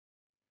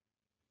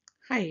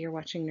Hi, you're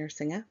watching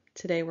Nursing Up.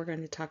 Today we're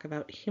going to talk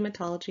about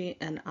hematology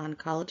and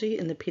oncology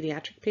in the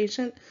pediatric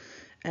patient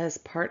as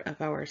part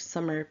of our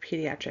summer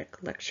pediatric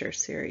lecture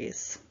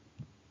series.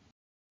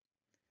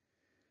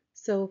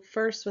 So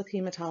first with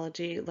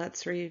hematology,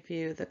 let's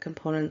review the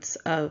components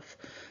of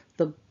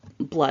the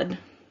blood,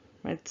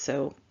 right?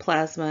 So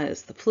plasma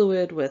is the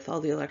fluid with all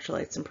the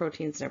electrolytes and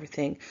proteins and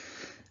everything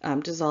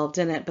dissolved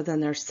in it, but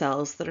then there's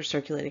cells that are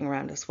circulating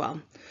around as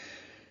well.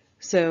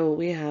 So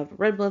we have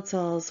red blood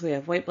cells, we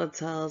have white blood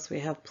cells,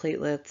 we have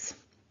platelets,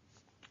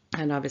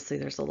 and obviously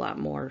there's a lot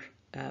more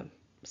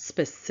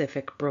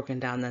specific broken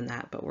down than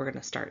that, but we're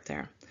going to start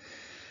there.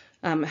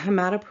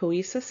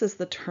 Hematopoiesis is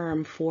the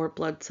term for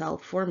blood cell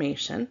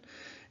formation,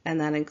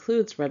 and that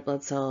includes red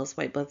blood cells,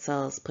 white blood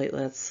cells,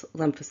 platelets,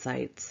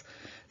 lymphocytes.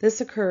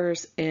 This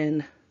occurs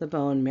in the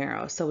bone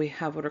marrow. So we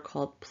have what are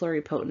called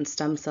pluripotent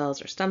stem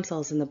cells or stem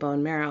cells in the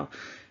bone marrow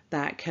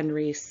that can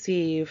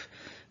receive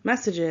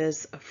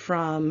messages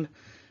from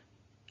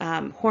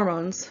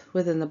hormones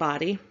within the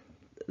body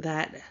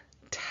that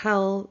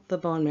tell the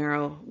bone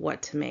marrow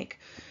what to make.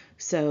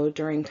 So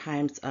during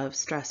times of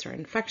stress or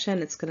infection,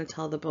 it's going to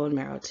tell the bone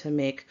marrow to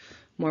make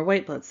more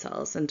white blood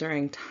cells. And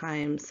during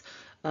times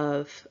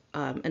of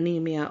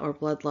anemia or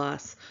blood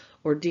loss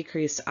or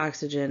decreased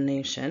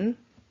oxygenation,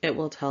 it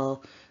will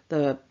tell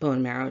the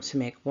bone marrow to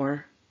make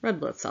more red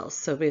blood cells.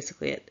 So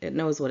basically it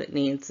knows what it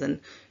needs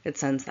and it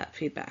sends that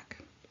feedback.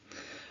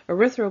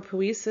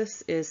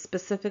 Erythropoiesis is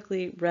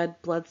specifically red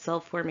blood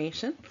cell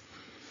formation.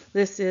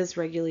 This is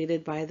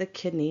regulated by the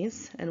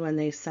kidneys, and when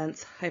they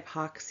sense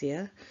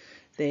hypoxia,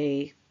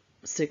 they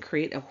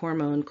secrete a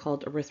hormone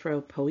called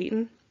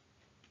erythropoietin,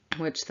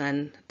 which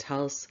then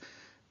tells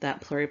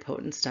that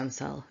pluripotent stem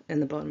cell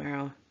in the bone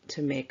marrow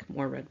to make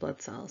more red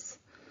blood cells.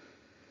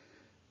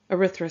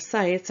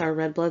 Erythrocytes, our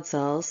red blood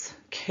cells,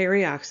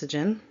 carry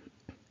oxygen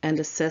and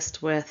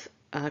assist with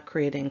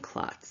creating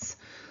clots.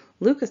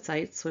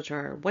 Leukocytes, which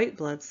are white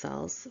blood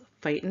cells,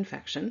 fight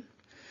infection.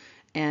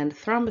 And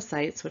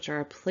thrombocytes, which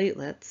are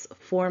platelets,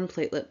 form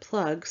platelet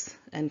plugs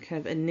and kind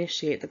of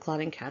initiate the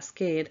clotting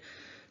cascade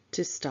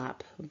to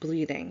stop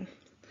bleeding.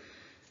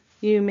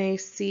 You may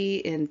see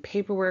in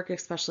paperwork,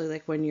 especially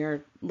like when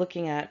you're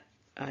looking at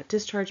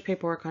discharge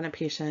paperwork on a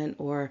patient,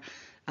 or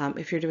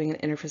if you're doing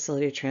an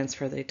interfacility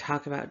transfer, they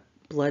talk about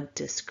blood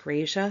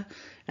dyscrasia,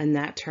 and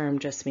that term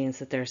just means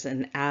that there's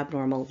an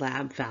abnormal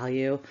lab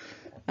value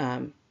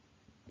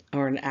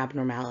or an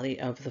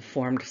abnormality of the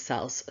formed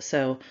cells.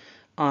 So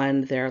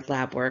on their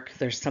lab work,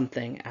 there's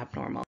something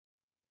abnormal.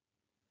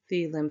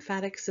 The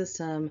lymphatic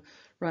system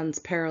runs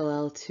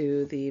parallel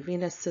to the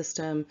venous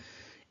system.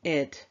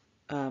 It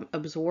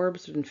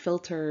absorbs and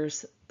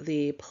filters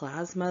the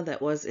plasma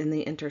that was in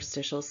the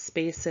interstitial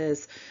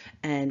spaces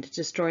and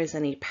destroys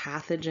any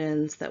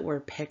pathogens that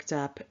were picked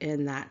up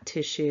in that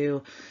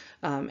tissue,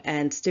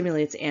 and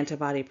stimulates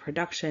antibody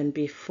production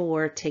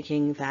before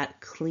taking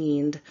that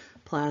cleaned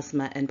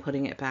plasma and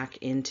putting it back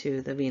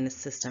into the venous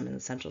system in the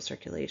central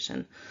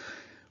circulation.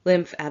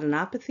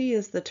 Lymphadenopathy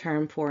is the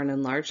term for an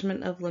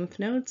enlargement of lymph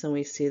nodes, and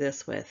we see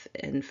this with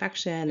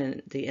infection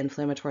and the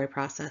inflammatory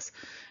process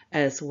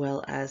as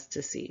well as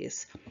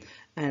disease.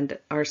 And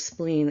our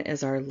spleen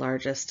is our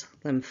largest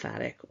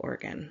lymphatic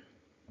organ.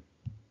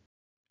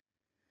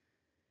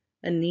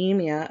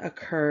 Anemia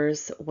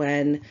occurs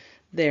when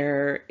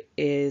there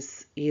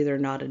is either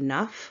not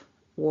enough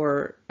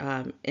or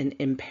an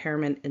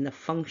impairment in the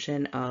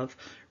function of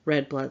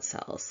red blood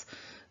cells.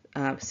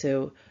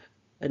 So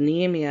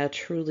anemia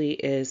truly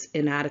is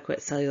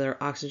inadequate cellular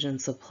oxygen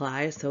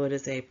supply, so it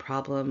is a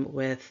problem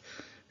with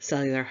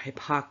cellular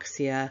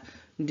hypoxia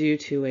due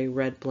to a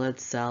red blood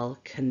cell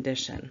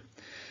condition.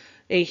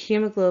 A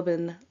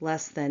hemoglobin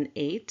less than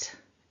 8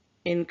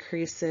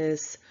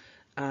 increases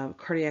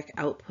cardiac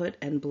output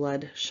and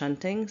blood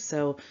shunting.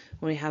 So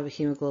when we have a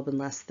hemoglobin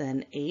less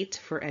than 8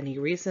 for any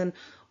reason,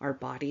 our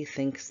body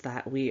thinks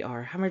that we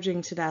are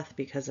hemorrhaging to death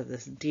because of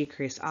this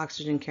decreased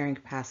oxygen carrying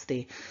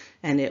capacity,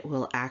 and it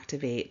will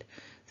activate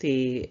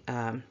the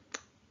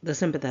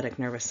sympathetic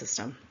nervous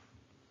system.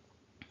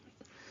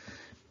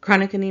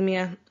 Chronic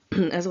anemia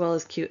as well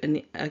as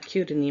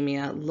acute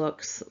anemia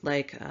looks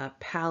like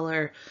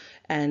pallor,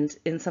 and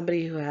in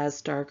somebody who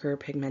has darker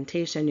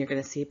pigmentation, you're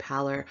going to see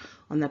pallor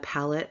on the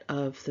palate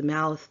of the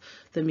mouth,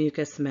 the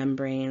mucous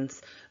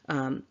membranes,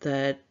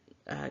 the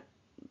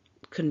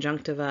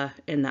conjunctiva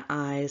in the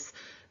eyes,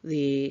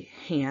 the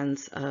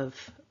hands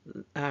of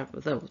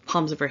the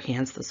palms of your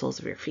hands, the soles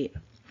of your feet.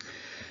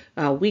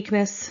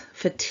 Weakness,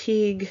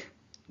 fatigue,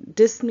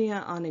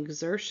 dyspnea on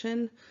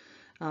exertion,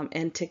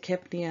 and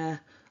tachypnea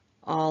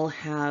all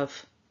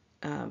have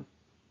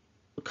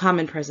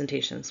common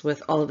presentations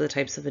with all of the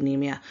types of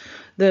anemia.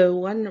 The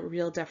one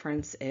real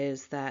difference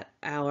is that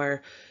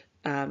our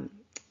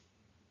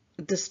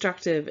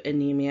destructive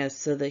anemias,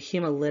 so the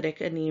hemolytic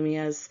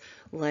anemias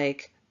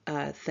like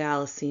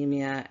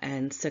thalassemia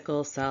and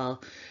sickle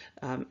cell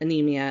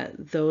anemia,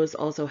 those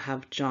also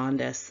have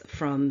jaundice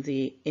from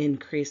the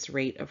increased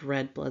rate of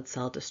red blood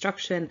cell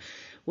destruction,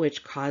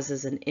 which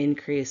causes an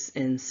increase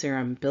in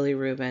serum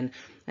bilirubin.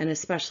 And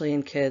especially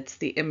in kids,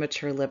 the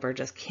immature liver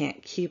just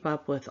can't keep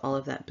up with all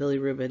of that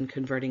bilirubin,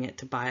 converting it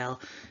to bile.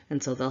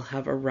 And so they'll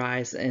have a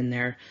rise in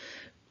their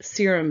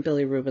serum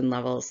bilirubin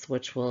levels,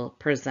 which will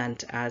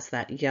present as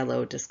that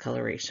yellow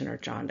discoloration or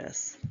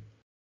jaundice.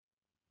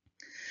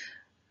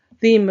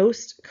 The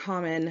most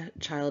common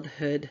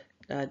childhood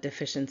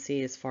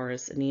deficiency as far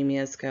as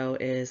anemias go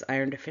is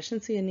iron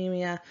deficiency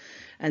anemia,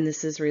 and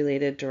this is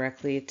related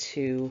directly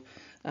to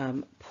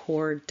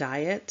poor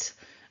diet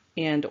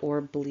and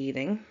or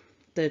bleeding.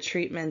 The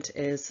treatment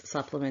is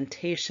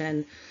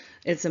supplementation.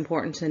 It's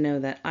important to know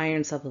that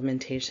iron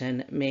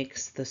supplementation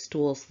makes the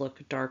stools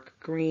look dark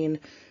green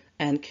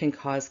and can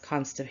cause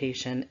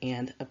constipation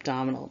and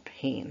abdominal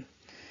pain.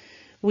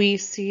 We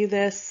see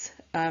this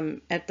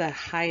at the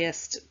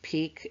highest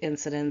peak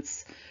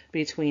incidence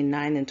between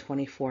 9 and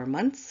 24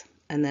 months,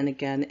 and then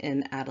again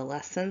in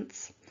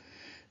adolescence.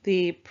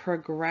 The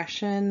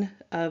progression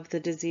of the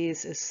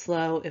disease is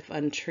slow if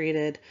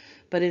untreated,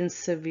 but in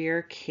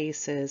severe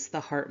cases,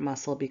 the heart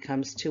muscle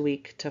becomes too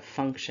weak to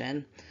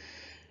function.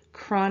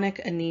 Chronic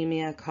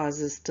anemia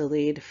causes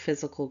delayed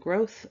physical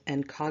growth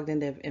and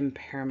cognitive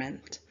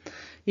impairment.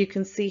 You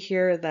can see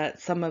here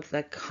that some of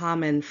the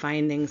common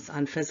findings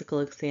on physical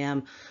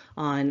exam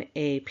on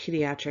a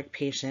pediatric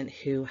patient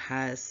who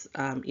has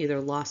either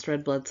lost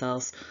red blood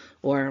cells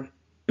or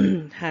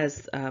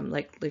has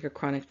like a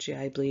chronic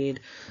GI bleed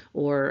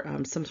or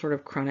some sort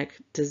of chronic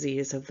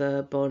disease of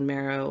the bone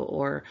marrow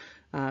or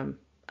an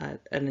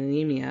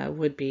anemia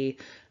would be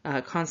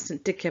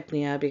constant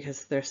tachypnea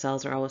because their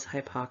cells are always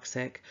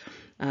hypoxic,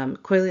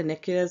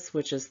 cholioniculas,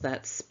 which is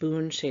that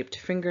spoon-shaped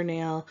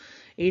fingernail,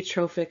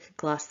 atrophic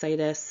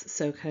glossitis,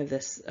 so kind of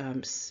this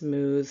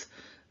smooth,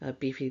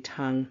 beefy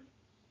tongue,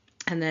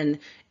 and then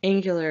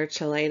angular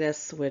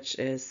cheilitis, which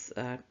is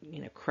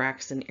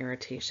cracks and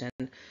irritation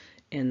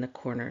in the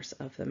corners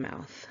of the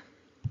mouth.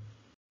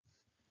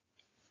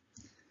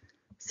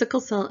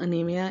 Sickle cell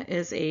anemia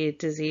is a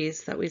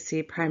disease that we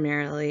see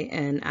primarily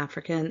in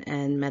African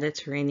and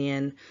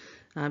Mediterranean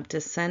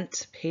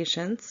descent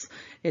patients.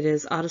 It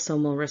is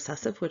autosomal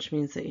recessive, which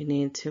means that you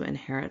need to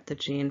inherit the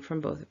gene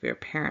from both of your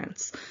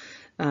parents.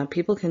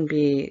 People can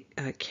be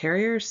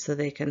carriers, so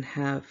they can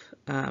have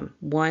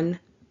one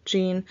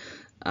gene,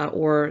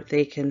 or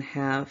they can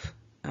have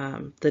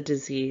the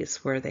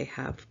disease where they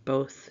have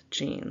both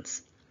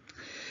genes.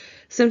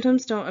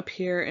 Symptoms don't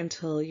appear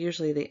until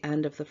usually the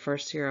end of the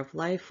first year of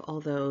life,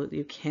 although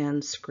you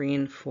can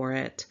screen for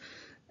it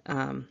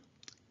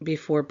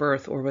before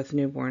birth or with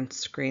newborn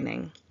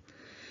screening.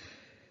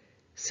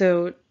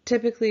 So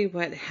typically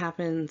what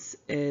happens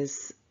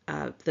is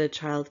the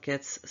child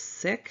gets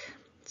sick,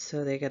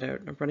 so they get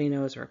a runny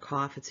nose or a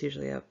cough. It's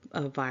usually a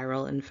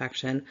viral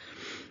infection,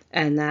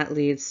 and that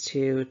leads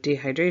to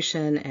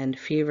dehydration and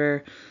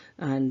fever,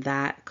 and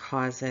that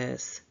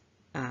causes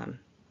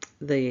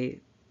the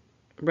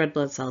red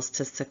blood cells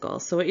to sickle.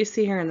 So what you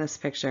see here in this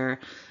picture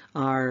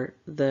are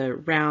the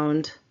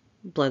round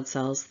blood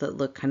cells that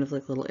look kind of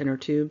like little inner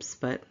tubes,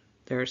 but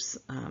they're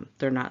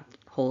not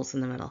holes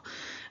in the middle.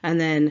 And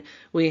then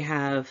we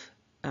have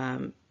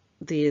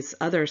these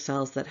other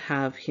cells that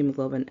have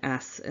hemoglobin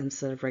S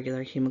instead of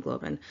regular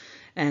hemoglobin.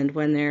 And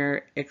when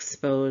they're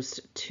exposed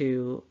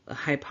to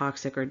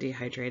hypoxic or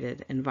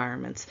dehydrated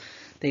environments,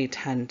 they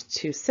tend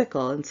to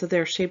sickle. And so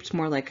they're shaped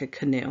more like a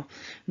canoe.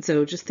 And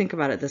so just think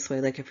about it this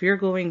way, like if you're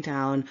going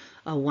down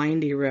a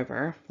windy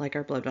river, like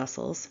our blood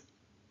vessels,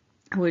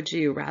 would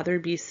you rather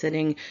be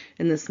sitting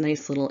in this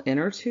nice little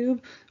inner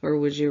tube, or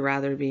would you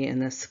rather be in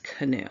this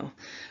canoe?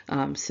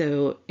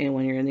 So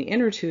when you're in the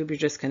inner tube, you're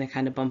just going to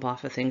kind of bump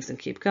off of things and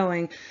keep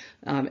going.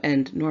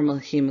 And normal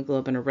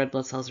hemoglobin or red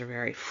blood cells are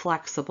very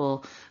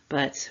flexible,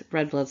 but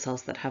red blood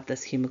cells that have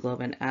this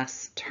hemoglobin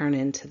S turn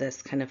into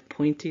this kind of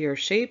pointier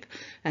shape,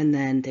 and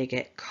then they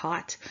get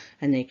caught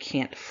and they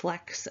can't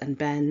flex and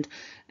bend,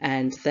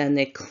 and then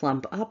they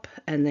clump up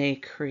and they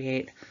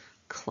create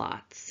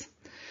clots.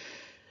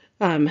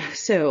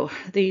 So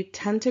they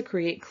tend to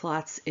create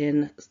clots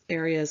in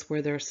areas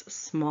where there's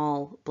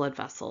small blood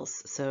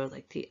vessels. So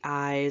like the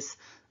eyes,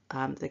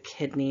 the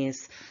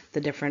kidneys,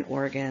 the different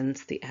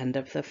organs, the end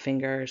of the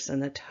fingers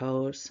and the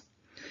toes.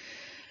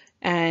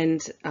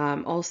 And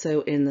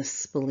also in the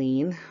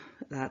spleen,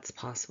 that's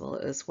possible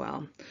as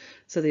well.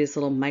 So these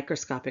little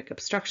microscopic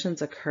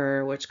obstructions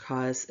occur, which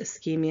cause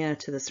ischemia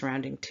to the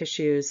surrounding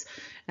tissues,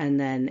 and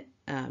then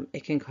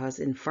it can cause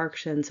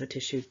infarction, so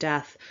tissue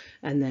death,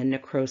 and then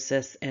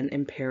necrosis and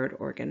impaired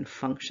organ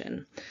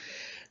function.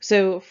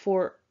 So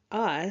for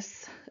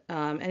us,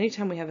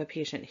 anytime we have a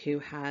patient who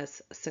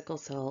has a sickle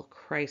cell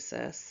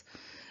crisis,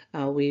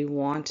 we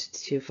want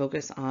to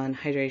focus on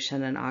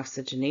hydration and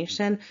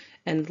oxygenation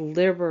and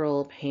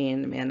liberal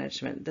pain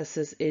management. This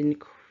is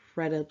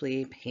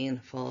incredibly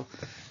painful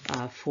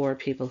for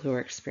people who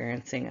are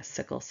experiencing a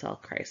sickle cell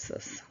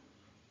crisis.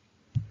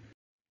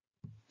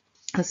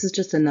 This is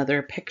just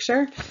another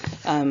picture,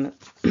 but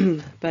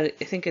I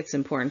think it's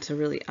important to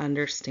really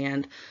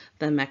understand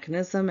the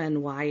mechanism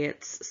and why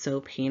it's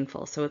so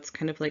painful. So it's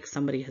kind of like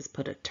somebody has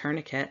put a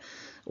tourniquet,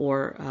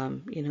 or,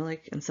 you know,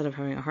 like instead of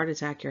having a heart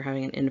attack, you're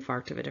having an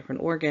infarct of a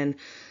different organ,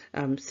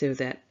 so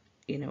that,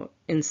 you know,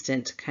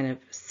 instant kind of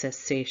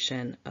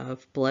cessation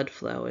of blood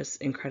flow is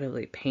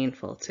incredibly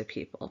painful to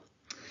people.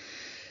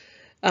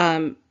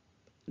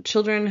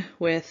 Children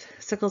with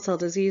sickle cell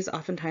disease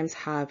oftentimes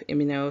have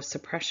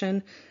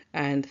immunosuppression,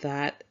 and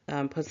that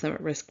puts them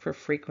at risk for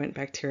frequent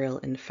bacterial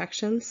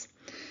infections.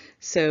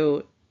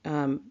 So,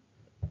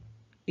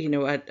 you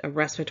know, a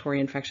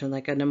respiratory infection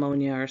like a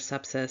pneumonia or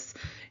sepsis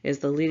is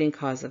the leading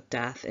cause of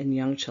death in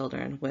young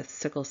children with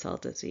sickle cell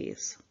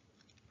disease.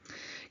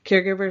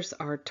 Caregivers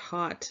are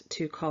taught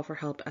to call for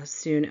help as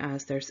soon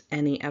as there's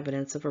any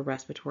evidence of a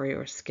respiratory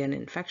or skin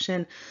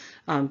infection,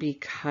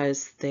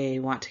 because they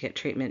want to get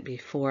treatment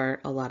before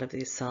a lot of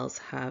these cells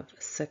have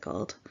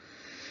sickled.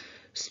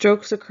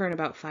 Strokes occur in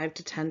about 5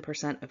 to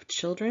 10% of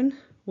children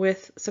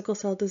with sickle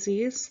cell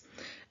disease,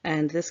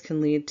 and this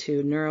can lead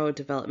to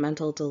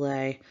neurodevelopmental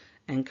delay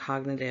and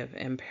cognitive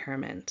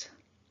impairment.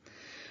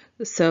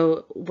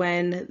 So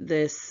when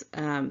this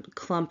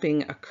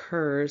clumping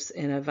occurs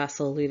in a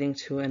vessel leading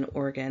to an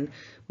organ,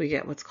 we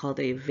get what's called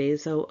a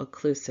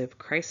vaso-occlusive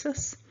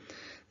crisis.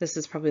 This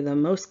is probably the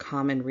most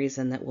common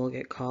reason that we'll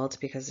get called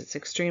because it's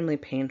extremely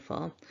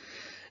painful.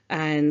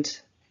 And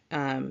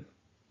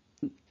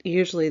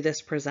usually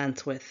this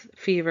presents with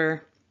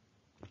fever,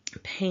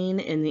 pain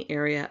in the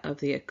area of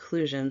the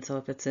occlusion. So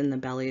if it's in the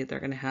belly, they're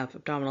going to have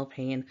abdominal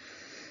pain.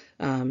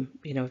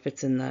 You know, if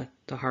it's in the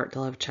heart,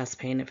 they'll have chest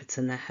pain. If it's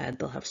in the head,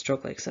 they'll have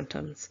stroke-like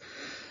symptoms.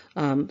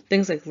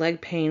 Things like leg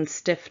pain,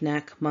 stiff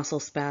neck, muscle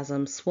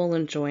spasms,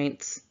 swollen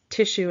joints,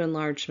 tissue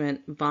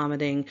enlargement,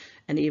 vomiting,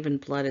 and even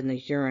blood in the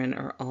urine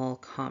are all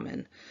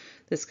common.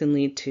 This can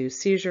lead to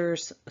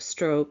seizures,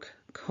 stroke,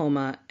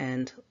 coma,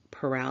 and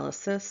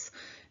paralysis,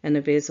 and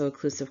a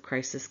vaso-occlusive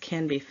crisis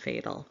can be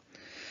fatal.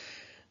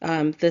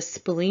 The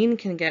spleen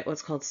can get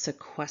what's called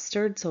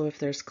sequestered. So if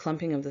there's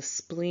clumping of the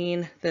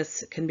spleen,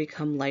 this can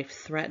become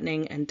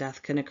life-threatening and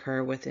death can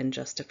occur within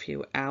just a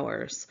few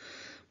hours.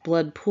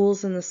 Blood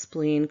pools in the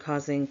spleen,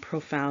 causing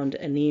profound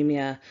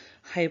anemia,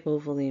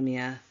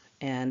 hypovolemia,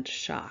 and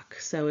shock.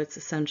 So it's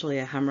essentially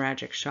a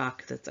hemorrhagic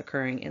shock that's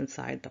occurring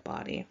inside the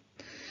body.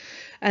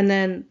 And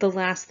then the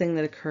last thing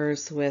that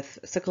occurs with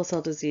sickle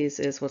cell disease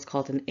is what's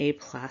called an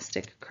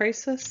aplastic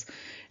crisis.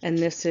 And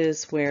this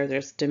is where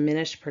there's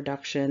diminished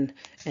production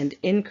and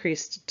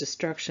increased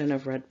destruction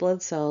of red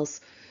blood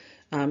cells,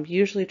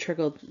 usually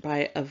triggered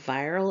by a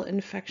viral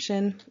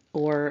infection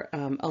or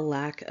a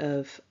lack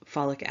of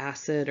folic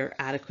acid or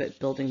adequate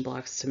building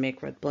blocks to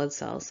make red blood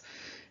cells.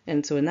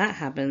 And so when that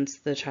happens,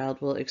 the child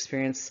will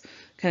experience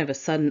kind of a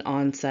sudden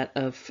onset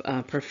of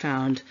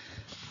profound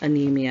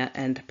anemia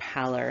and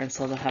pallor, and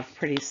so they'll have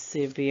pretty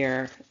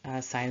severe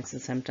signs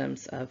and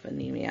symptoms of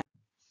anemia.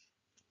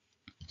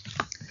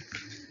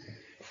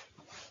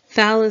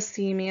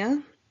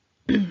 Thalassemia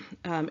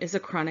is a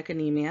chronic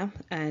anemia,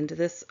 and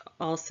this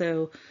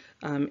also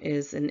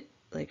is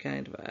like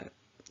kind of a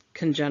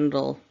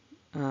congenital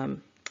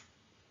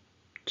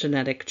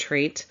genetic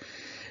trait.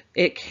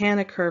 It can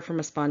occur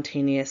from a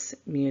spontaneous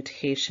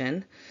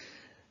mutation,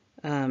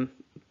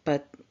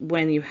 but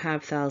when you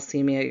have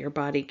thalassemia, your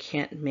body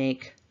can't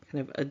make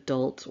kind of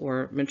adult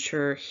or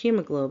mature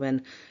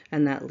hemoglobin,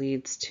 and that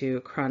leads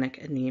to chronic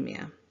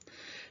anemia.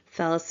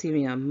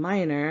 Thalassemia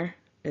minor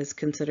is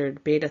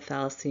considered beta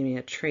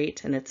thalassemia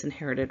trait, and it's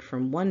inherited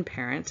from one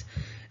parent,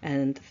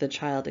 and the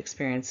child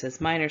experiences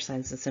minor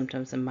signs and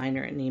symptoms and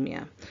minor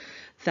anemia.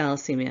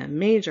 Thalassemia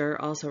major,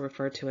 also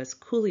referred to as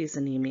Cooley's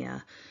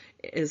anemia,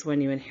 is when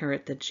you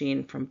inherit the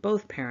gene from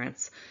both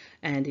parents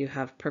and you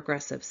have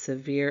progressive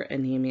severe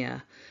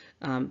anemia.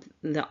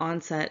 The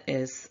onset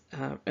is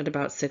at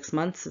about 6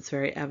 months. It's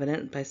very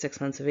evident by 6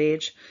 months of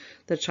age.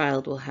 The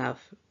child will have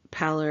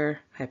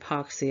pallor,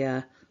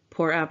 hypoxia,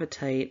 poor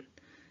appetite,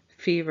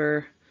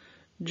 fever,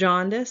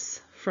 jaundice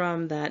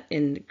from that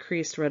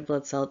increased red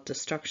blood cell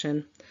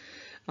destruction,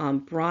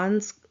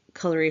 bronze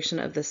coloration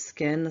of the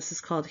skin. This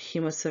is called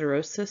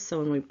hemosiderosis. So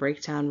when we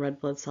break down red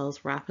blood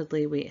cells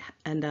rapidly, we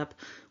end up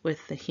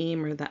with the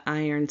heme or the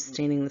iron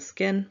staining the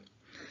skin.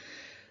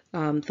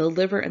 The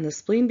liver and the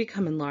spleen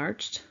become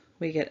enlarged.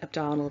 We get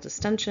abdominal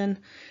distension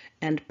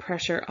and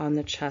pressure on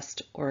the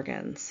chest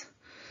organs.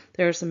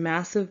 There's a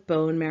massive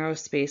bone marrow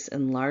space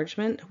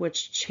enlargement,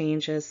 which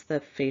changes the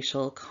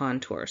facial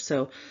contour.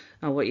 So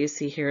what you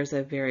see here is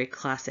a very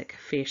classic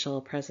facial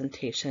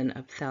presentation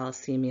of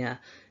thalassemia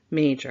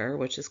major,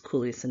 which is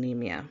Cooley's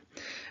anemia.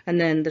 And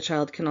then the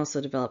child can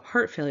also develop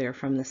heart failure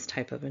from this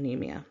type of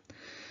anemia.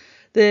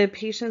 The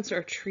patients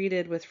are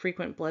treated with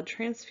frequent blood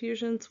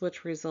transfusions,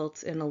 which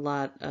results in a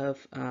lot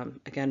of,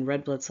 again,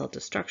 red blood cell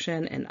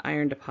destruction and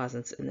iron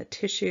deposits in the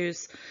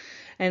tissues.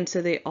 And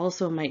so they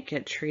also might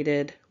get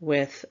treated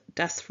with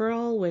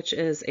desferal, which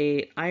is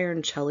an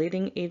iron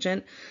chelating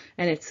agent,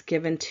 and it's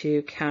given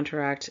to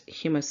counteract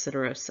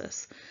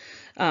hemosiderosis.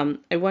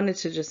 I wanted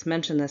to just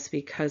mention this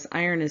because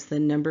iron is the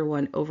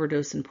 #1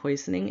 overdose and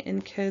poisoning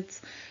in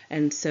kids.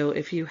 And so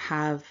if you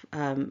have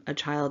a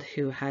child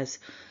who has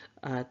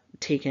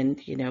taken,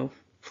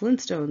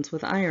 Flintstones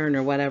with iron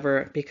or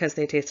whatever because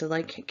they tasted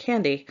like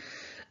candy,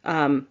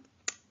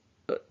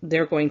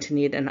 they're going to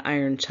need an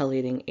iron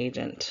chelating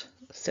agent.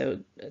 So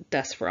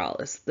Desferal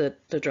is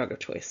the drug of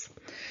choice.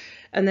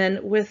 And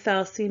then with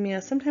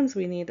thalassemia, sometimes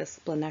we need a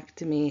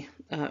splenectomy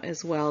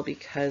as well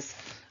because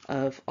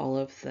of all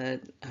of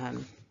the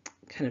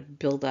kind of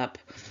buildup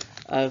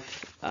of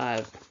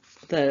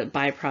the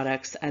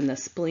byproducts, and the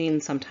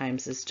spleen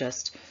sometimes is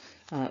just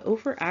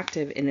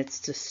overactive in its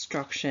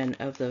destruction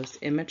of those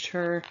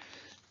immature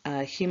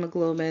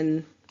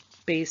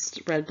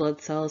hemoglobin-based red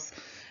blood cells.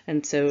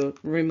 And so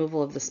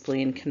removal of the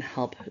spleen can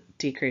help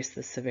decrease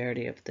the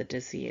severity of the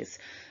disease.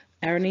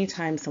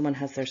 Anytime someone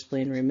has their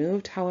spleen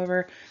removed,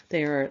 however,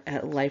 they are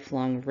at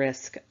lifelong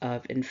risk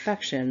of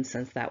infection,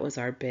 since that was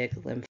our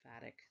big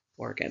lymphatic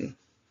organ.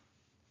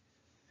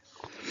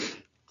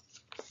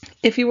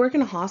 If you work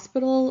in a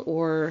hospital,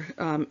 or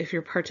if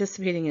you're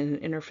participating in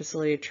an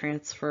interfacility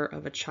transfer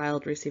of a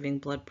child receiving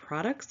blood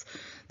products,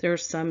 there are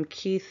some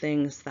key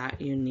things that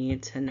you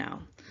need to know.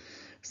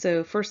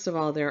 So first of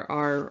all, there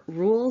are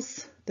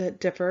rules that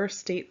differ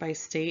state by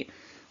state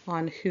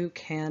on who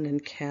can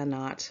and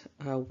cannot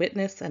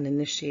witness and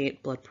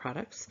initiate blood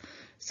products.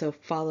 So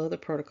follow the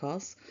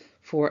protocols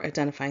for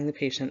identifying the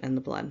patient and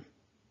the blood.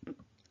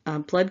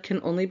 Blood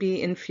can only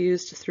be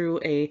infused through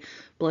a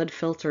blood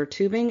filter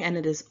tubing, and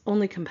it is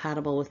only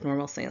compatible with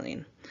normal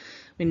saline.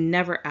 We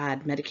never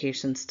add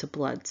medications to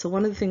blood. So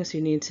one of the things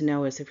you need to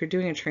know is if you're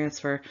doing a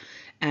transfer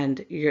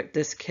and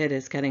this kid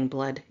is getting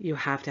blood, you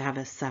have to have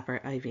a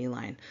separate IV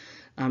line.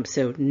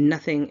 So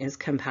nothing is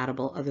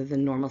compatible other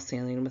than normal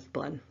saline with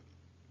blood.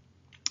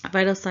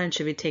 Vital signs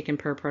should be taken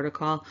per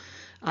protocol,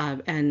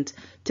 and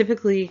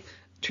typically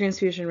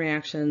transfusion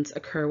reactions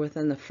occur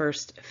within the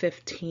first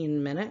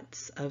 15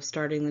 minutes of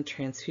starting the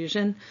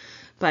transfusion.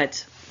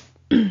 But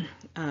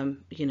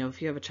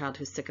if you have a child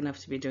who's sick enough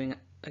to be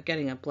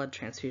getting a blood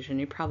transfusion,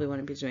 you probably want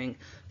to be doing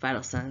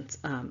vital signs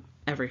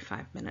every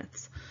 5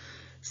 minutes.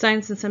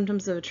 Signs and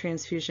symptoms of a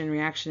transfusion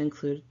reaction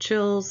include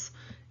chills,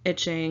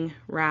 itching,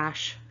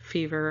 rash,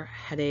 fever,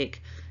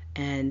 headache,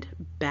 and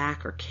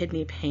back or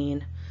kidney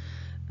pain.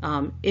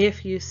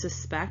 If you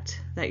suspect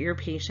that your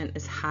patient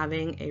is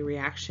having a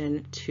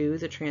reaction to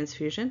the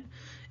transfusion,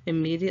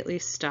 immediately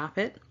stop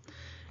it.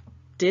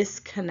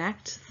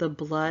 Disconnect the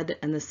blood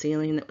and the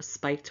saline that was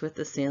spiked with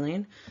the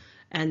saline,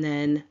 and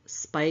then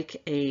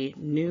spike a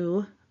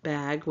new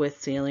bag with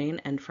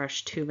saline and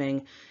fresh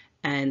tubing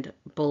and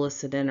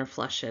bolus it in or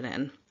flush it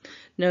in.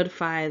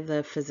 Notify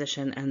the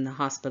physician and the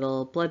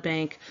hospital blood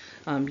bank.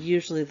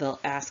 Usually they'll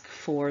ask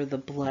for the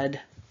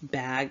blood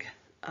bag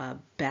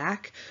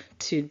back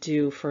to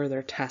do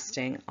further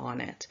testing on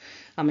it.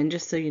 And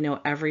just so you know,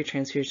 every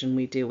transfusion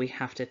we do, we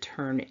have to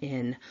turn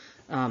in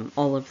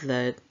all of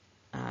the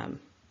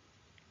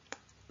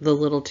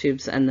little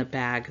tubes and the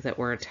bag that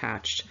were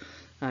attached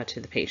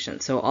to the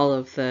patient. So all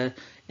of the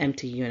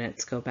empty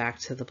units go back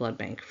to the blood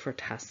bank for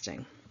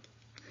testing.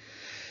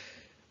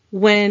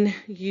 When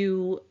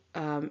you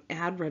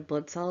add red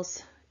blood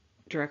cells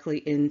directly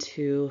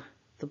into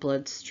the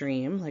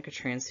bloodstream, like a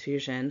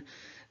transfusion,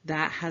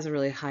 that has a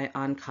really high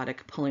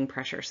oncotic pulling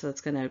pressure. So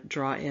that's going to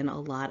draw in a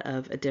lot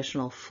of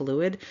additional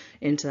fluid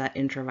into that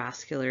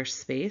intravascular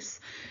space.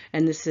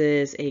 And this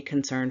is a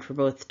concern for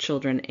both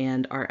children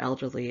and our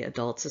elderly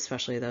adults,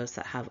 especially those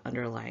that have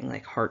underlying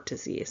like heart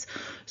disease.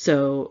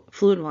 So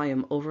fluid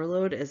volume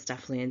overload is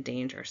definitely in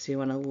danger. So you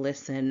want to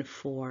listen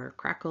for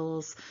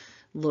crackles,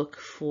 look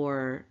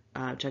for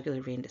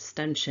jugular vein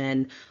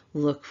distension,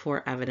 look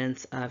for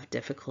evidence of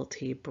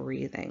difficulty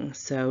breathing.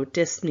 So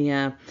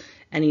dyspnea,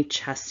 any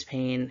chest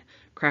pain,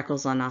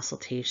 crackles on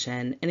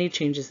auscultation, any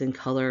changes in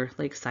color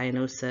like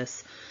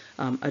cyanosis,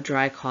 a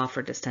dry cough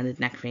or distended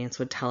neck veins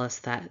would tell us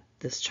that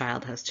this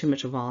child has too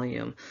much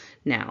volume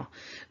now.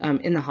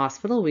 In the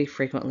hospital, we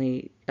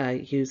frequently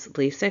use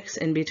Lasix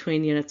in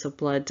between units of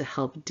blood to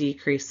help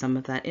decrease some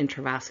of that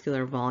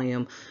intravascular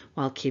volume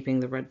while keeping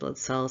the red blood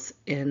cells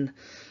in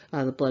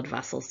the blood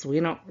vessels. So we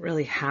don't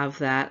really have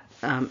that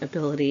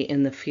ability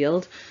in the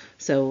field.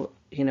 So,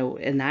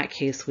 in that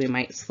case, we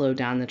might slow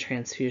down the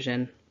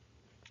transfusion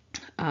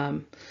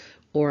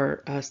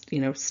or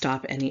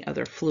stop any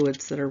other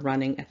fluids that are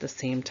running at the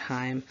same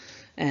time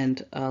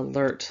and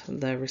alert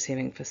the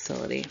receiving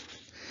facility.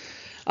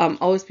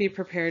 Always be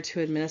prepared to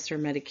administer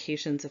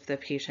medications if the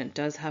patient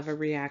does have a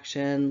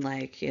reaction,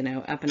 like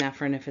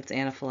epinephrine if it's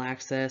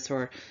anaphylaxis,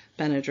 or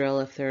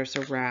Benadryl if there's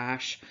a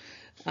rash,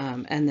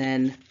 and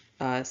then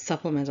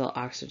supplemental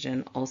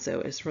oxygen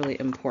also is really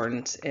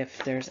important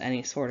if there's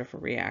any sort of a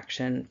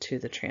reaction to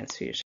the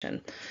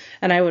transfusion.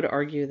 And I would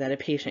argue that a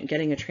patient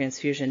getting a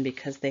transfusion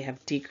because they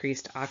have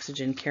decreased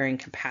oxygen carrying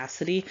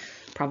capacity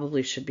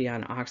probably should be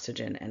on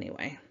oxygen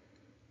anyway.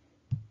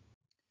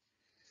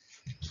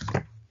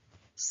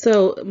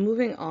 So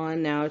moving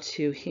on now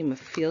to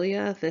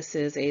hemophilia. This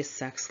is a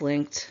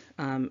sex-linked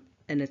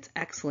and it's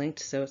X-linked,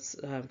 so it's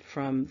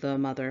from the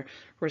mother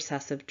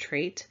recessive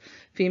trait.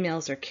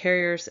 Females are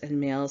carriers and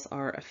males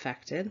are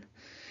affected.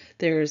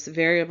 There's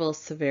variable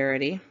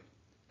severity.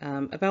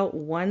 About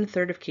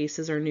 1/3 of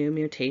cases are new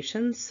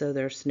mutations, so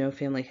there's no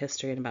family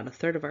history in about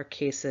 1/3 of our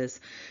cases,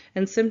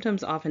 and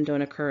symptoms often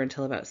don't occur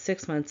until about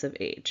 6 months of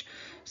age.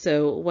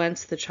 So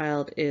once the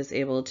child is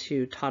able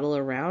to toddle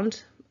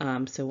around,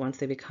 so once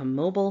they become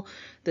mobile,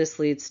 this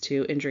leads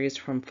to injuries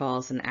from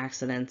falls and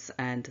accidents,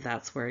 and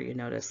that's where you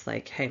notice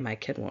like, hey, my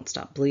kid won't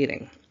stop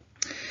bleeding.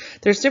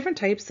 There's different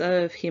types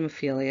of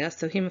hemophilia.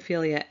 So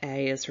hemophilia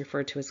A is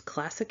referred to as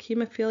classic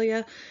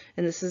hemophilia,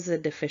 and this is a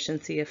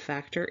deficiency of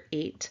factor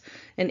VIII.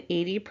 And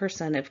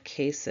 80% of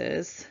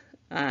cases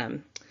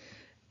are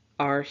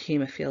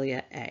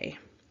hemophilia A.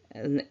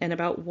 And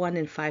about 1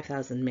 in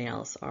 5,000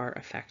 males are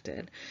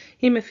affected.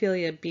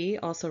 Hemophilia B,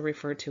 also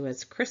referred to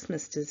as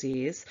Christmas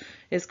disease,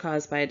 is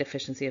caused by a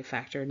deficiency of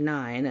factor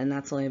IX, and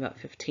that's only about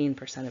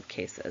 15% of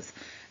cases.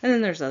 And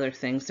then there's other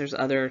things. There's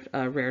other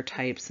rare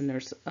types, and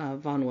there's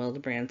von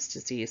Willebrand's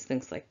disease,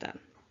 things like that.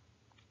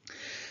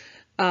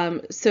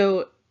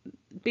 So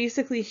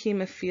basically,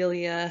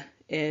 hemophilia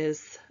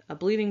is a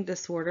bleeding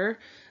disorder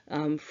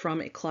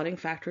from a clotting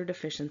factor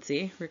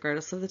deficiency,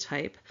 regardless of the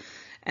type.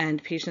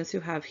 And patients who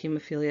have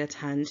hemophilia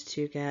tend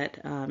to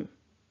get,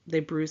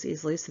 they bruise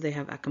easily, so they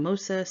have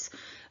ecchymosis,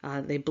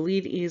 they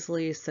bleed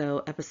easily,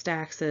 so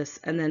epistaxis,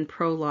 and then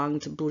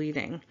prolonged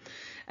bleeding.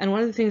 And one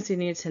of the things you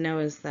need to know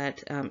is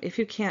that if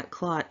you can't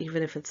clot,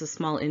 even if it's a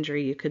small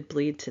injury, you could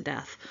bleed to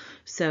death.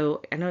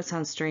 So I know it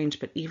sounds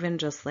strange, but even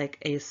just like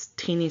a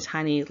teeny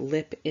tiny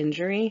lip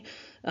injury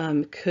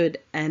could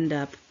end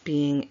up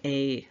being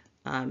a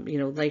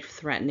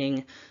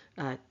life-threatening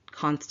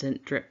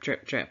constant drip,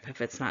 drip, drip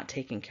if it's not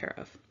taken care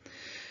of.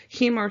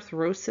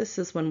 Hemarthrosis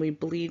is when we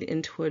bleed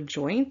into a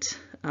joint.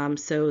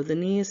 So the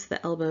knees,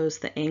 the elbows,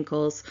 the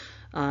ankles,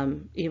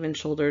 even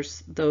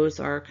shoulders, those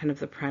are kind of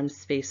the prime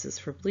spaces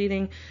for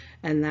bleeding,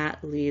 and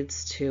that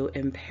leads to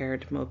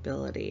impaired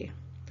mobility.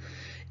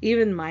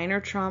 Even minor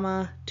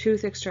trauma,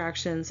 tooth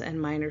extractions, and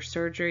minor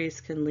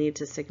surgeries can lead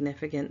to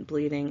significant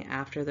bleeding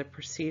after the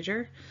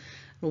procedure.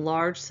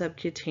 Large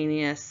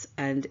subcutaneous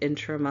and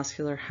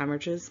intramuscular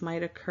hemorrhages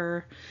might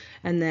occur,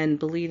 and then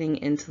bleeding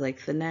into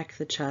like the neck,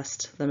 the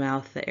chest, the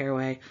mouth, the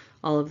airway,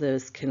 all of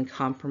those can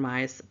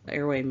compromise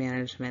airway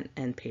management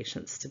and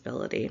patient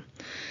stability.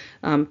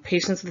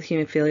 Patients with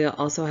hemophilia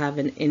also have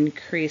an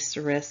increased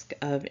risk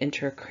of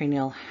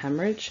intracranial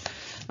hemorrhage,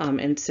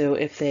 and so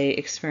if they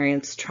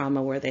experience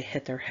trauma where they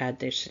hit their head,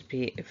 they should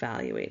be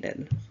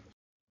evaluated.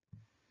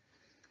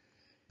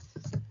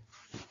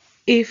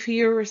 If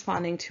you're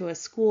responding to a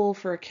school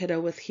for a kiddo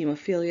with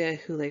hemophilia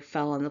who like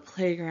fell on the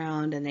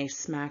playground and they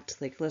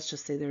smacked, like, let's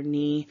just say their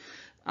knee,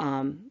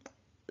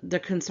 the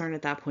concern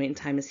at that point in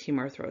time is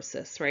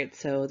hemarthrosis, right?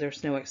 So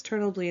there's no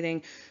external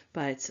bleeding,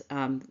 but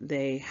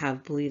they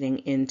have bleeding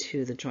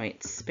into the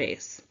joint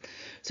space.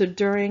 So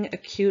during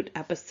acute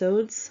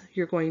episodes,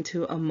 you're going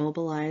to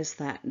immobilize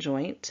that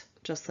joint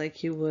just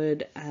like you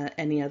would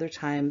any other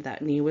time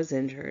that knee was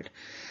injured.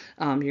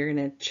 You're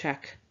going to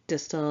check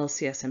distal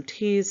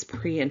CSMTs,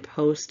 pre and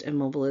post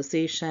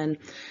immobilization.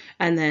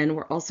 And then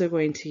we're also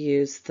going to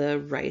use the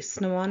Rice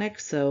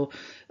mnemonic. So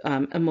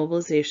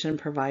immobilization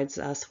provides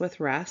us with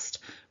rest.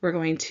 We're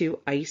going to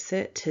ice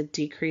it to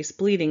decrease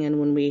bleeding. And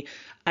when we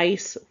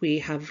ice, we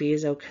have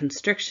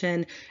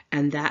vasoconstriction,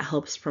 and that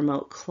helps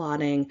promote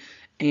clotting,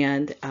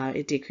 and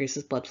it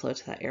decreases blood flow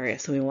to that area.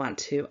 So we want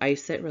to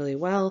ice it really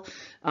well.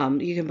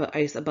 You can put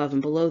ice above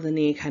and below the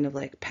knee, kind of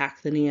like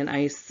pack the knee in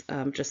ice,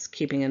 just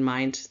keeping in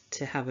mind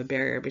to have a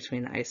barrier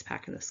between the ice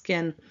pack and the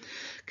skin.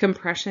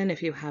 Compression,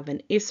 if you have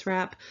an ACE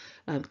wrap,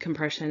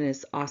 compression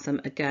is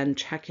awesome. Again,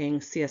 checking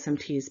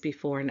CSMTs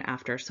before and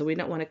after. So we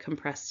don't want to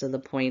compress to the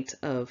point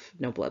of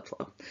no blood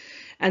flow.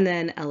 And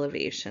then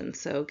elevation.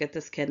 So get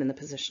this kid in the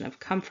position of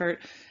comfort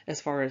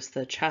as far as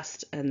the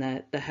chest and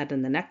the head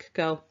and the neck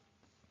go.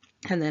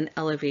 And then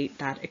elevate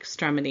that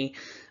extremity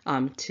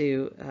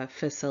to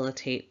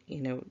facilitate,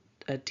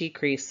 a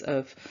decrease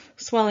of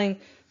swelling,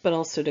 but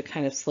also to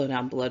kind of slow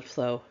down blood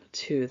flow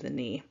to the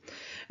knee.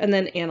 And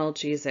then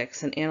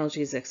analgesics, and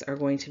analgesics are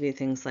going to be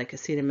things like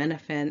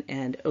acetaminophen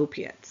and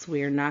opiates.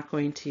 We are not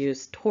going to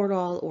use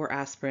Toradol or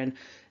aspirin,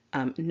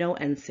 no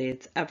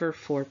NSAIDs ever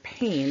for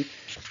pain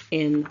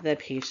in the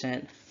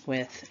patient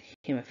with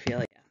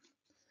hemophilia.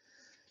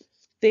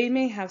 They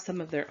may have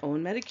some of their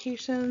own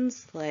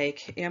medications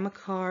like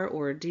Amicar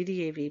or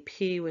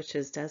DDAVP, which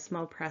is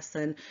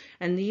desmopressin,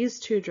 and these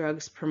two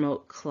drugs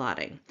promote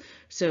clotting.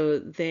 So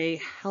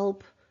they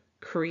help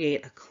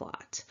create a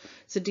clot.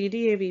 So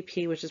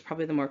DDAVP, which is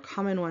probably the more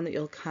common one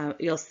that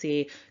you'll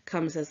see,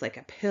 comes as like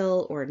a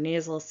pill or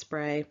nasal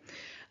spray,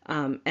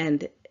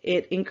 and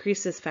it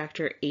increases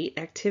factor VIII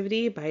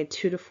activity by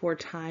 2 to 4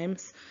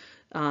 times.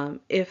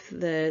 If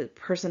the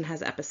person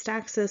has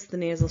epistaxis, the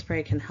nasal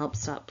spray can help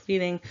stop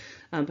bleeding,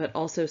 but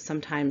also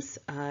sometimes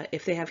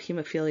if they have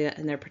hemophilia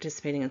and they're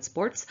participating in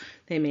sports,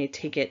 they may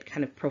take it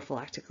kind of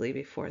prophylactically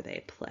before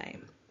they play.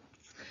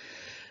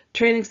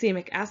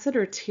 Tranexamic acid,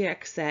 or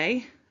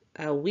TXA,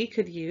 we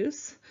could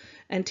use.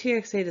 And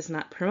TXA does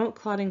not promote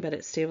clotting, but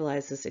it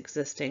stabilizes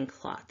existing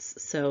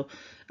clots. So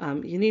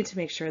you need to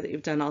make sure that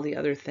you've done all the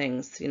other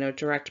things,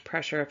 direct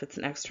pressure if it's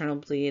an external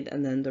bleed,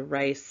 and then the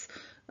RICE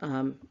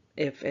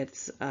if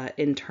it's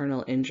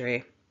internal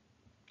injury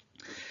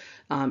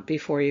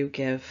before you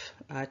give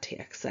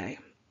TXA.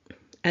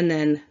 And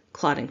then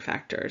clotting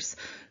factors.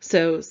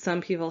 So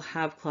some people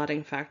have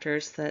clotting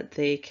factors that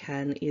they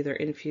can either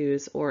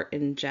infuse or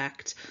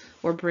inject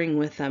or bring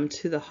with them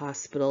to the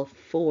hospital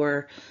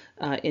for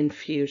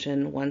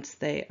infusion once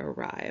they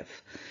arrive.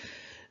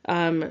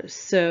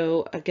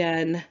 So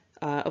again,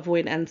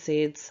 avoid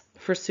NSAIDs.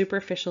 For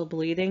superficial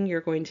bleeding,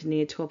 you're going to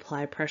need to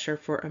apply pressure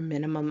for a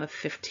minimum of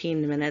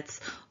 15 minutes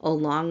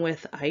along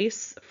with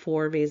ice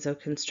for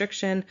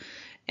vasoconstriction.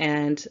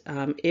 And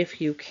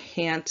if you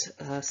can't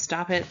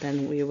stop it,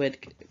 then we would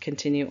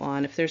continue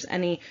on. If there's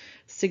any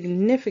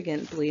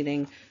significant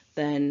bleeding,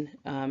 then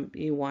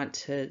you want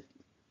to,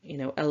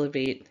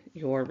 elevate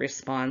your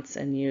response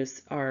and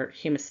use our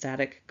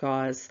hemostatic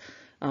gauze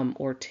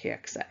or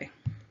TXA.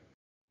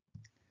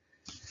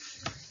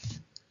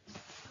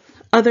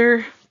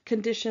 Other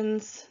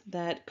conditions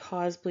that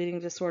cause bleeding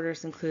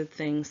disorders include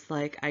things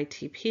like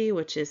ITP,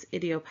 which is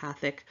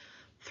idiopathic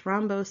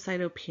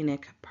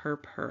thrombocytopenic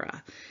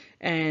purpura.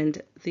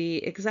 And the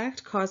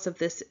exact cause of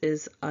this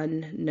is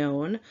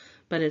unknown,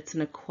 but it's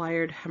an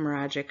acquired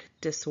hemorrhagic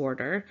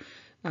disorder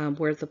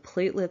where the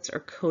platelets are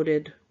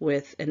coated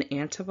with an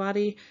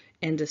antibody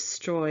and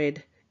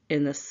destroyed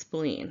in the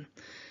spleen.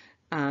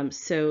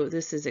 So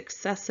this is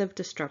excessive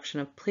destruction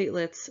of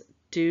platelets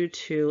due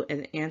to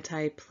an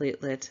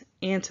antiplatelet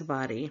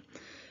antibody.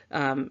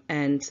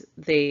 And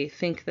they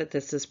think that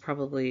this is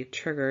probably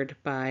triggered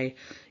by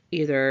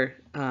either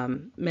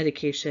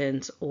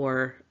medications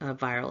or a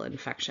viral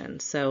infection.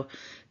 So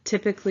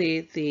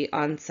typically the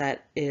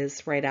onset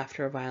is right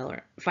after a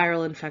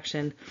viral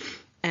infection,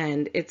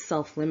 and it's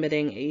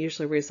self-limiting. It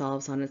usually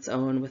resolves on its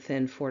own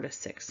within 4 to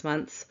 6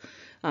 months.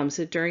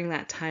 So during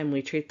that time,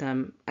 we treat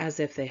them as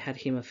if they had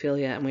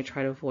hemophilia, and we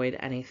try to avoid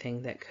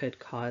anything that could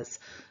cause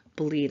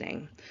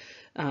bleeding.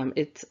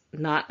 It's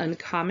not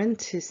uncommon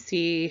to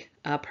see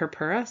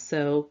purpura,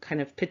 so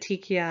kind of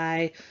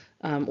petechiae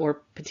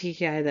or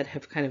petechiae that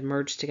have kind of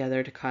merged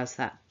together to cause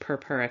that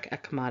purpuric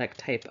ecchymotic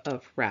type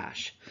of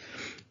rash.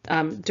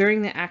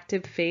 During the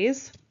active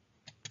phase,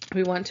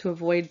 we want to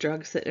avoid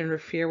drugs that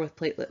interfere with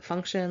platelet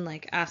function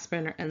like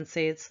aspirin or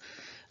NSAIDs,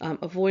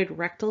 avoid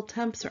rectal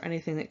temps or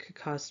anything that could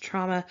cause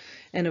trauma,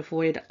 and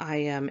avoid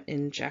IM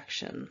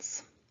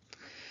injections.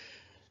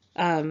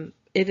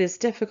 It is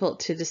difficult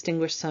to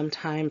distinguish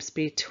sometimes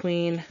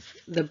between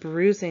the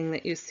bruising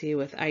that you see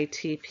with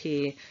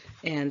ITP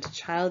and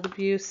child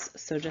abuse,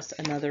 so just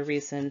another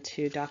reason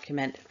to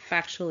document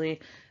factually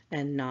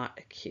and not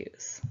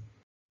accuse.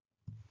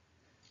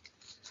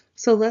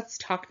 So let's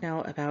talk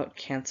now about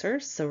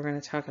cancers. So we're going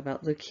to talk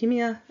about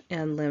leukemia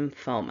and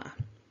lymphoma.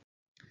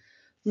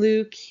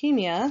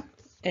 Leukemia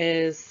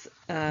is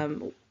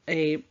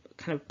a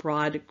kind of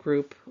broad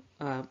group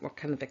or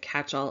kind of a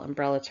catch-all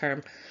umbrella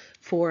term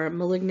for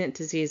malignant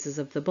diseases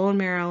of the bone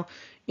marrow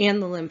and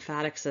the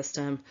lymphatic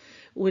system,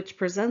 which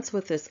presents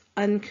with this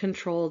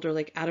uncontrolled or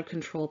like out of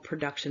control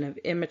production of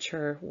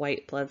immature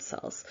white blood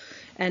cells.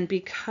 And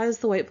because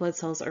the white blood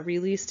cells are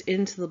released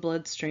into the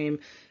bloodstream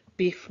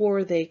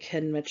before they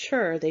can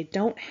mature, they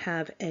don't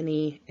have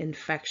any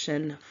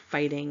infection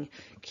fighting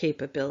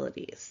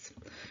capabilities.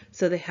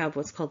 So they have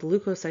what's called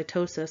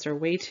leukocytosis, or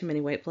way too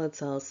many white blood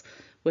cells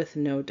with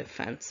no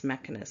defense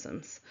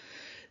mechanisms.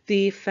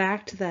 The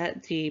fact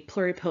that the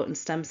pluripotent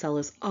stem cell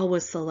is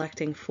always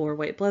selecting for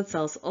white blood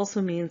cells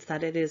also means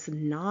that it is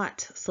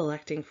not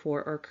selecting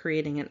for or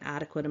creating an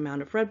adequate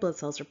amount of red blood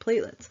cells or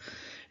platelets.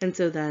 And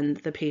so then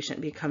the patient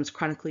becomes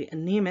chronically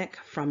anemic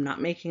from not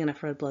making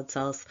enough red blood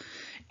cells,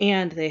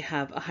 and they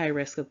have a high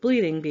risk of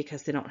bleeding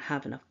because they don't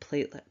have enough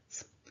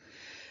platelets.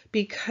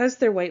 Because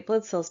their white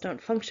blood cells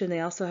don't function, they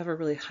also have a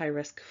really high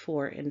risk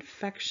for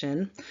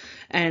infection.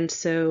 And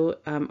so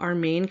our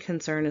main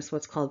concern is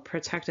what's called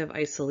protective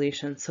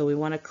isolation. So we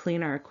want to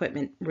clean our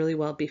equipment really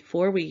well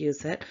before we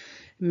use it,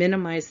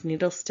 minimize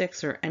needle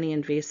sticks or any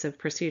invasive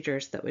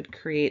procedures that would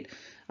create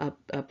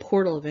a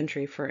portal of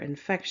entry for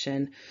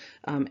infection.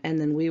 And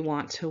then we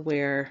want to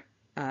wear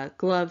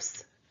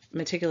gloves,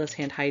 meticulous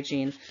hand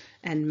hygiene,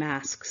 and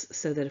masks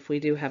so that if we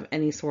do have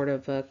any sort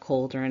of a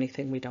cold or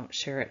anything, we don't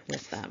share it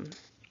with them.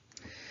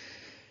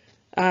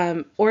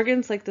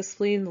 Organs like the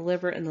spleen, the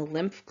liver, and the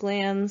lymph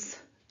glands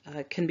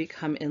can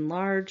become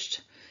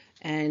enlarged,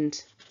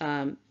 and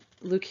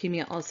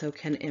leukemia also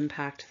can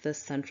impact the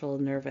central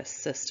nervous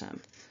system.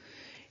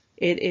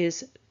 It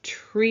is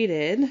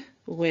treated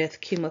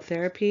with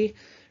chemotherapy,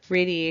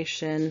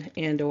 radiation,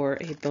 and/or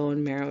a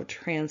bone marrow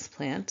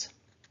transplant.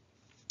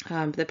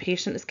 The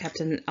patient is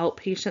kept in an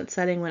outpatient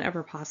setting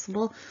whenever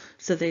possible,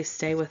 so they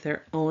stay with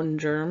their own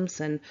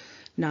germs and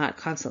not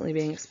constantly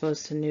being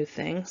exposed to new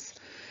things.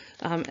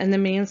 And the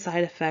main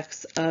side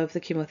effects of the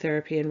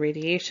chemotherapy and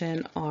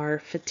radiation are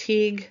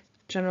fatigue,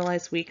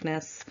 generalized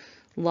weakness,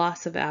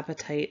 loss of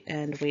appetite,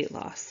 and weight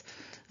loss.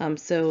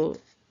 So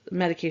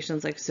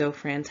medications like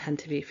Zofran tend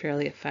to be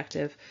fairly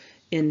effective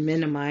in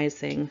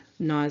minimizing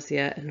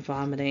nausea and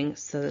vomiting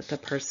so that the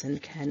person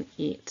can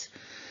eat.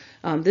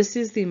 This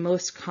is the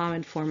most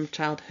common form of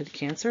childhood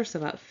cancer, so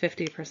about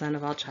 50%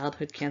 of all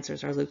childhood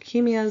cancers are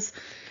leukemias,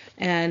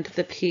 and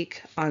the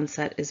peak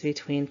onset is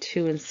between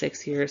 2 and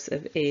 6 years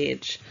of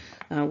age,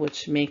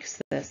 which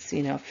makes this,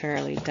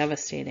 fairly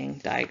devastating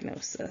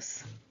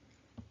diagnosis.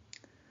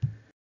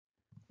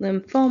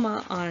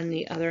 Lymphoma, on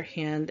the other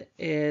hand,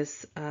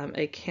 is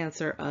a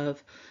cancer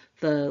of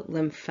the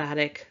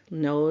lymphatic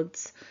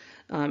nodes,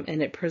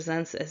 and it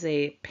presents as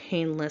a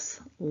painless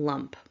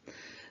lump.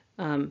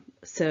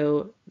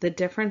 So the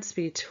difference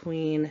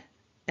between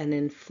an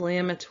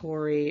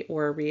inflammatory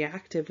or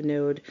reactive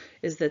node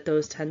is that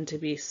those tend to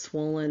be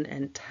swollen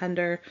and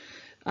tender.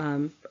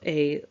 A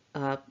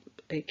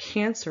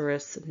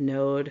cancerous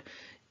node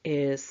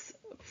is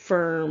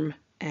firm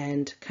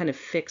and kind of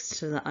fixed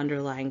to the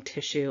underlying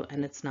tissue,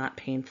 and it's not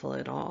painful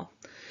at all.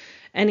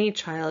 Any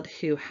child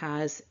who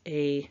has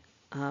a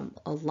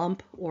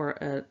lump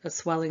or a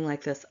swelling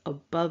like this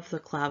above the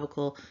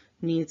clavicle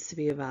needs to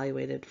be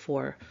evaluated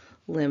for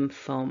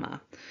lymphoma.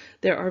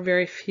 There are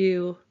very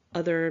few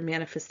other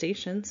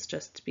manifestations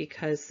just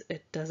because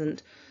it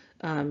doesn't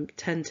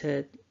tend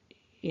to,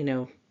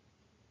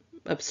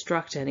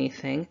 obstruct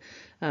anything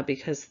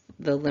because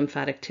the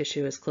lymphatic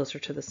tissue is closer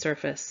to the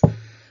surface.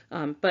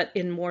 But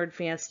in more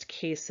advanced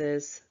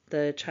cases,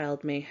 the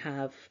child may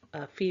have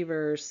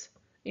fevers,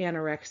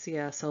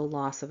 anorexia, so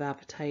loss of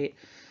appetite,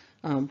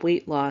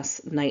 weight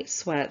loss, night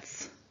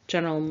sweats,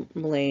 general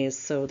malaise,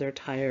 so they're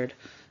tired,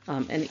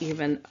 and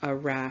even a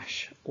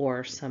rash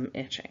or some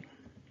itching.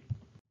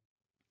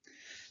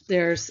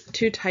 There's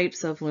two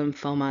types of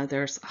lymphoma.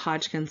 There's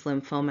Hodgkin's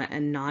lymphoma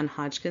and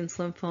non-Hodgkin's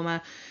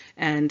lymphoma,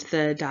 and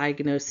the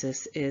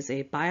diagnosis is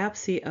a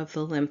biopsy of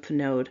the lymph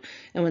node.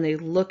 And when they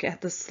look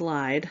at the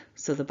slide,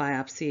 so the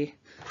biopsy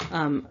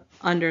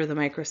under the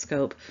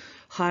microscope,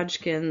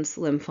 Hodgkin's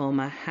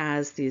lymphoma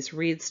has these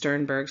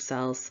Reed-Sternberg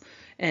cells,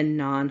 and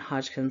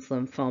non-Hodgkin's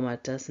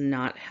lymphoma does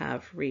not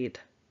have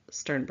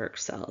Reed-Sternberg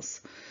cells.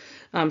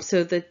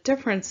 So the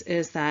difference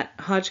is that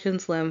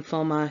Hodgkin's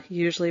lymphoma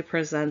usually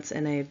presents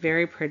in a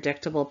very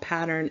predictable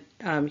pattern,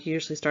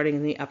 usually starting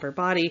in the upper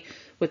body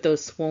with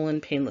those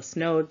swollen, painless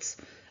nodes.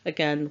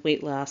 Again,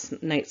 weight loss,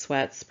 night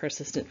sweats,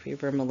 persistent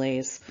fever,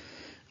 malaise.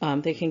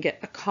 They can get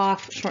a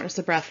cough, shortness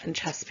of breath, and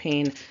chest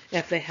pain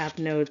if they have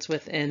nodes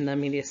within the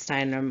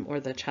mediastinum or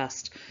the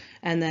chest.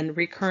 And then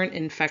recurrent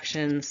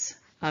infections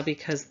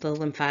because the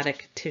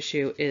lymphatic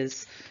tissue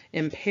is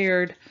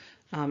impaired,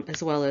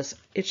 as well as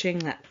itching,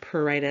 that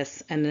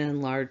pruritus, and an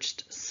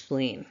enlarged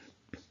spleen.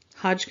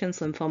 Hodgkin's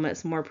lymphoma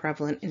is more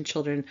prevalent in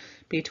children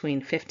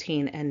between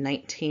 15 and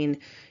 19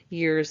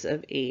 years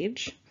of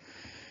age.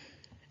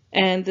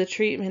 And the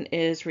treatment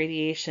is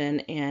radiation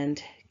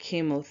and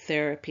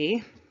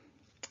chemotherapy.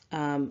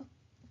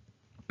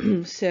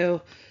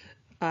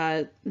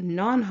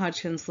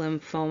 Non-Hodgkin's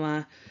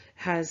lymphoma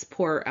has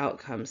poor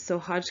outcomes. So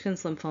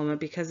Hodgkin's lymphoma,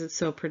 because it's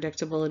so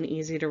predictable and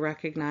easy to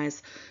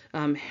recognize,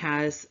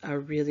 has a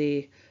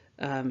really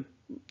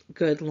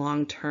good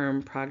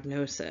long-term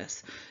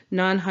prognosis.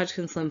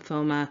 Non-Hodgkin's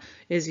lymphoma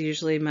is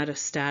usually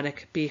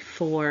metastatic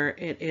before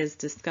it is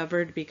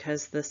discovered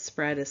because the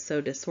spread is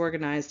so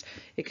disorganized.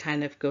 It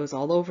kind of goes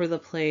all over the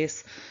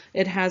place.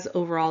 It has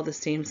overall the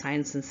same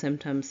signs and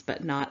symptoms,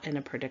 but not in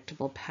a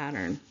predictable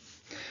pattern.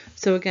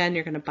 So again,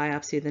 you're going to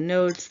biopsy the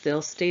nodes,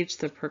 they'll stage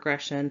the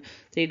progression,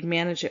 they'd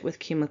manage it with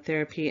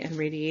chemotherapy and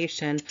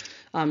radiation,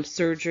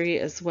 surgery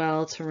as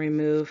well to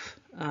remove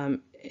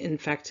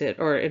infected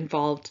or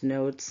involved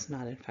nodes,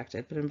 not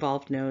infected, but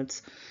involved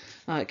nodes.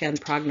 Again,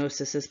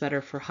 prognosis is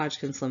better for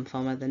Hodgkin's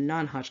lymphoma than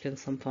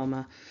non-Hodgkin's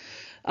lymphoma.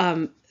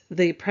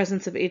 The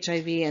presence of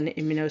HIV and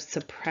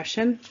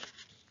immunosuppression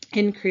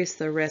increase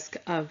the risk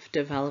of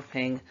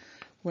developing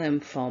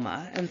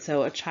lymphoma. And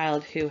so a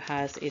child who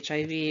has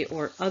HIV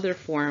or other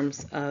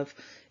forms of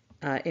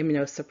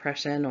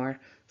immunosuppression, or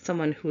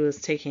someone who is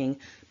taking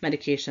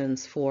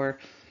medications for,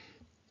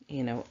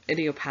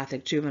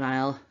 idiopathic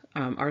juvenile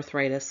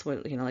arthritis,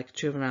 like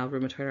juvenile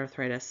rheumatoid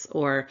arthritis,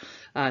 or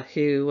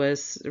who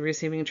was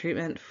receiving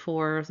treatment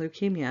for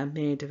leukemia,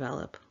 may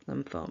develop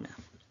lymphoma.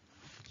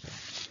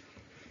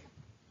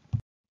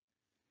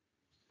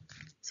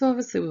 So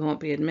obviously we won't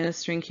be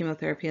administering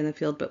chemotherapy in the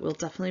field, but we'll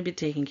definitely be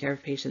taking care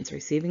of patients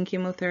receiving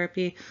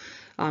chemotherapy.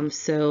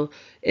 So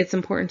it's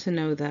important to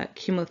know that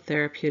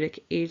chemotherapeutic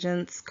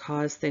agents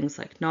cause things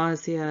like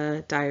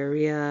nausea,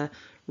 diarrhea,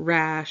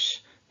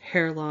 rash,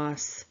 hair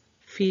loss,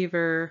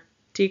 fever,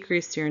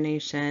 decreased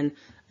urination,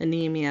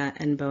 anemia,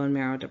 and bone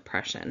marrow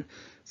depression.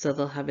 So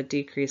they'll have a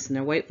decrease in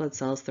their white blood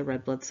cells, the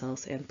red blood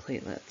cells, and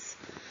platelets.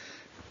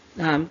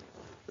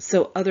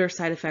 So other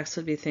side effects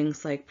would be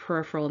things like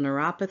peripheral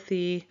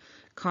neuropathy,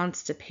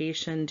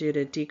 constipation due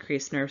to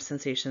decreased nerve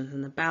sensations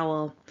in the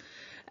bowel,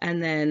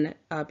 and then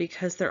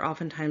because they're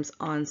oftentimes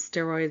on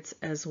steroids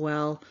as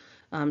well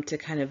to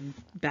kind of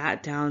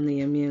bat down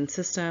the immune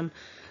system,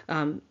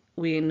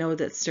 we know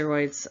that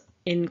steroids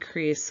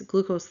increase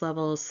glucose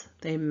levels,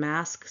 they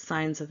mask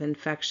signs of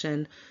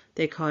infection,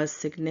 they cause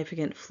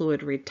significant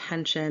fluid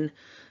retention,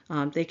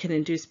 they can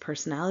induce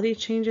personality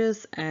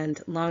changes,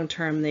 and long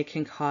term they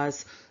can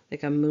cause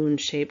like a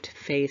moon-shaped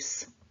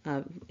face,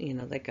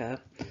 like a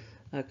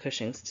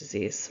Cushing's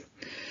disease.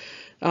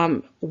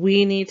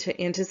 We need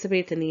to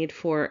anticipate the need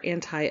for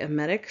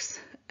antiemetics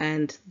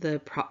and the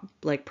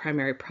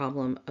primary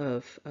problem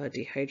of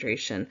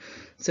dehydration.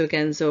 So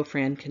again,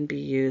 Zofran can be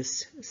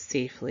used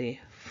safely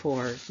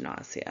for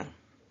nausea.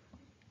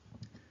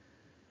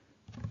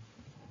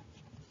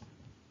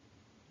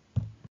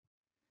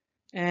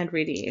 And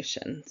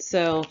radiation.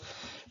 So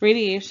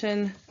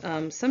radiation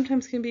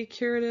sometimes can be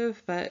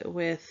curative, but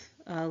with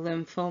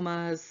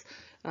lymphomas,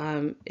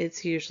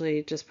 it's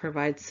usually just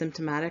provides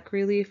symptomatic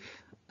relief.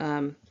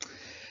 And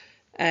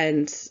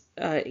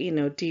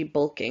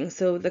debulking.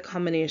 So the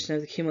combination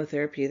of the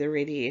chemotherapy, the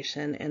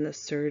radiation, and the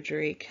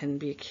surgery can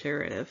be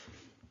curative.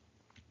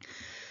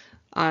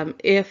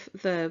 If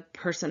the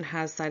person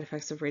has side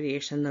effects of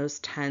radiation, those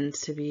tend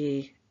to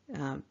be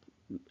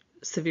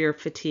severe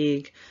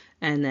fatigue,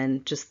 and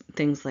then just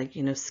things like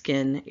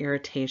skin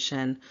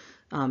irritation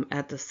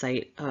at the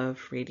site of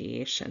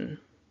radiation.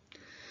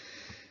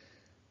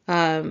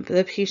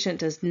 The patient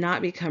does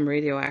not become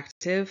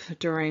radioactive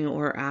during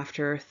or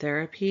after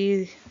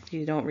therapy.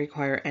 You don't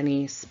require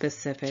any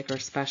specific or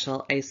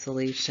special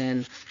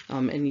isolation,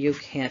 and you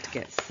can't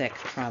get sick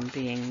from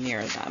being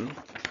near them.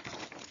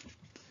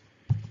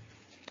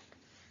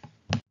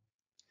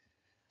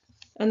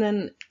 And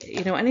then,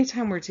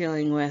 anytime we're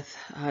dealing with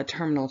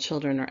terminal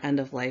children or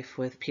end of life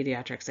with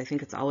pediatrics, I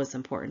think it's always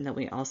important that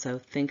we also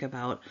think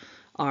about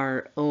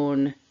our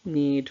own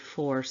need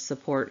for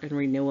support and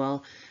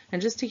renewal,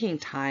 and just taking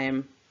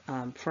time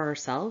for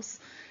ourselves,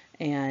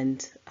 and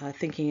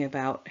thinking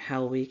about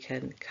how we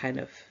can kind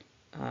of,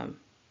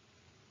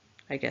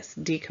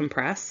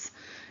 decompress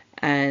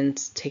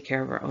and take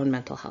care of our own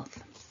mental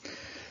health.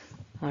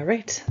 All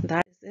right,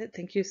 that is it.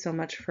 Thank you so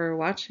much for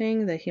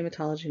watching the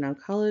Hematology and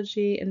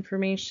Oncology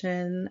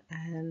information,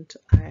 and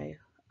I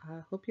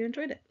hope you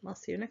enjoyed it. I'll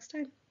see you next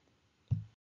time.